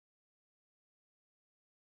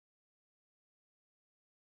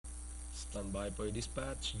Stand by for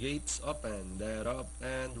dispatch. Gates open. They're up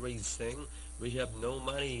and racing. We have no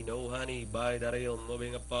money, no honey. By the rail,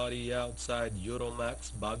 moving a party outside.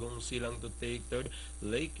 Euromax, bagong silang to take third.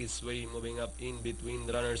 Lake is way moving up in between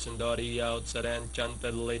runners and Dory outside.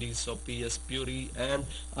 Enchanted Lady, Sophia's Fury, and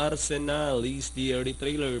Arsenal is the early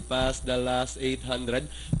trailer past the last 800.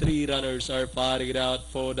 Three runners are fighting it out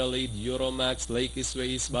for the lead. Euromax, Lake is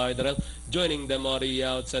way is by the rail. Joining the Mori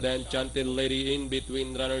outside, Enchanted Lady in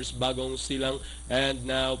between runners, Bagong Silang, and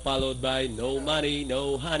now followed by No Money,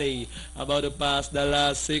 No Honey. About to pass the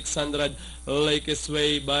last 600. Lake is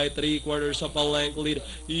way by 3/4 of a length lead.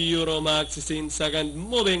 Euromax is in second,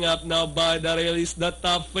 moving up now by the rail is the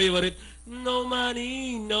top favorite. No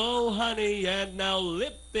money, no honey, and now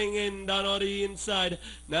lifting in down on the inside.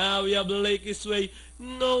 Now we have Lake is way,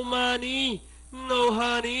 no money. No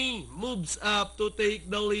honey moves up to take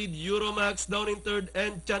the lead. Euromax down in third.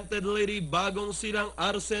 Enchanted Lady, Bagong Silang,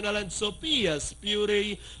 Arsenal, and Sophia's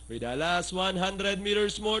Fury. With the last 100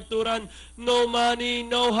 meters more to run. No money,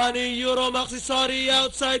 no honey. Euromax is sorry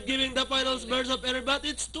outside, giving the finals burst of air, but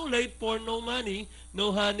it's too late for no money.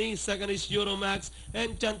 No honey. Second is Euromax.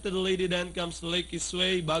 Enchanted Lady. Then comes Lake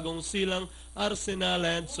Isway, Bagong Silang, Arsenal,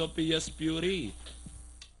 and Sophia's Fury.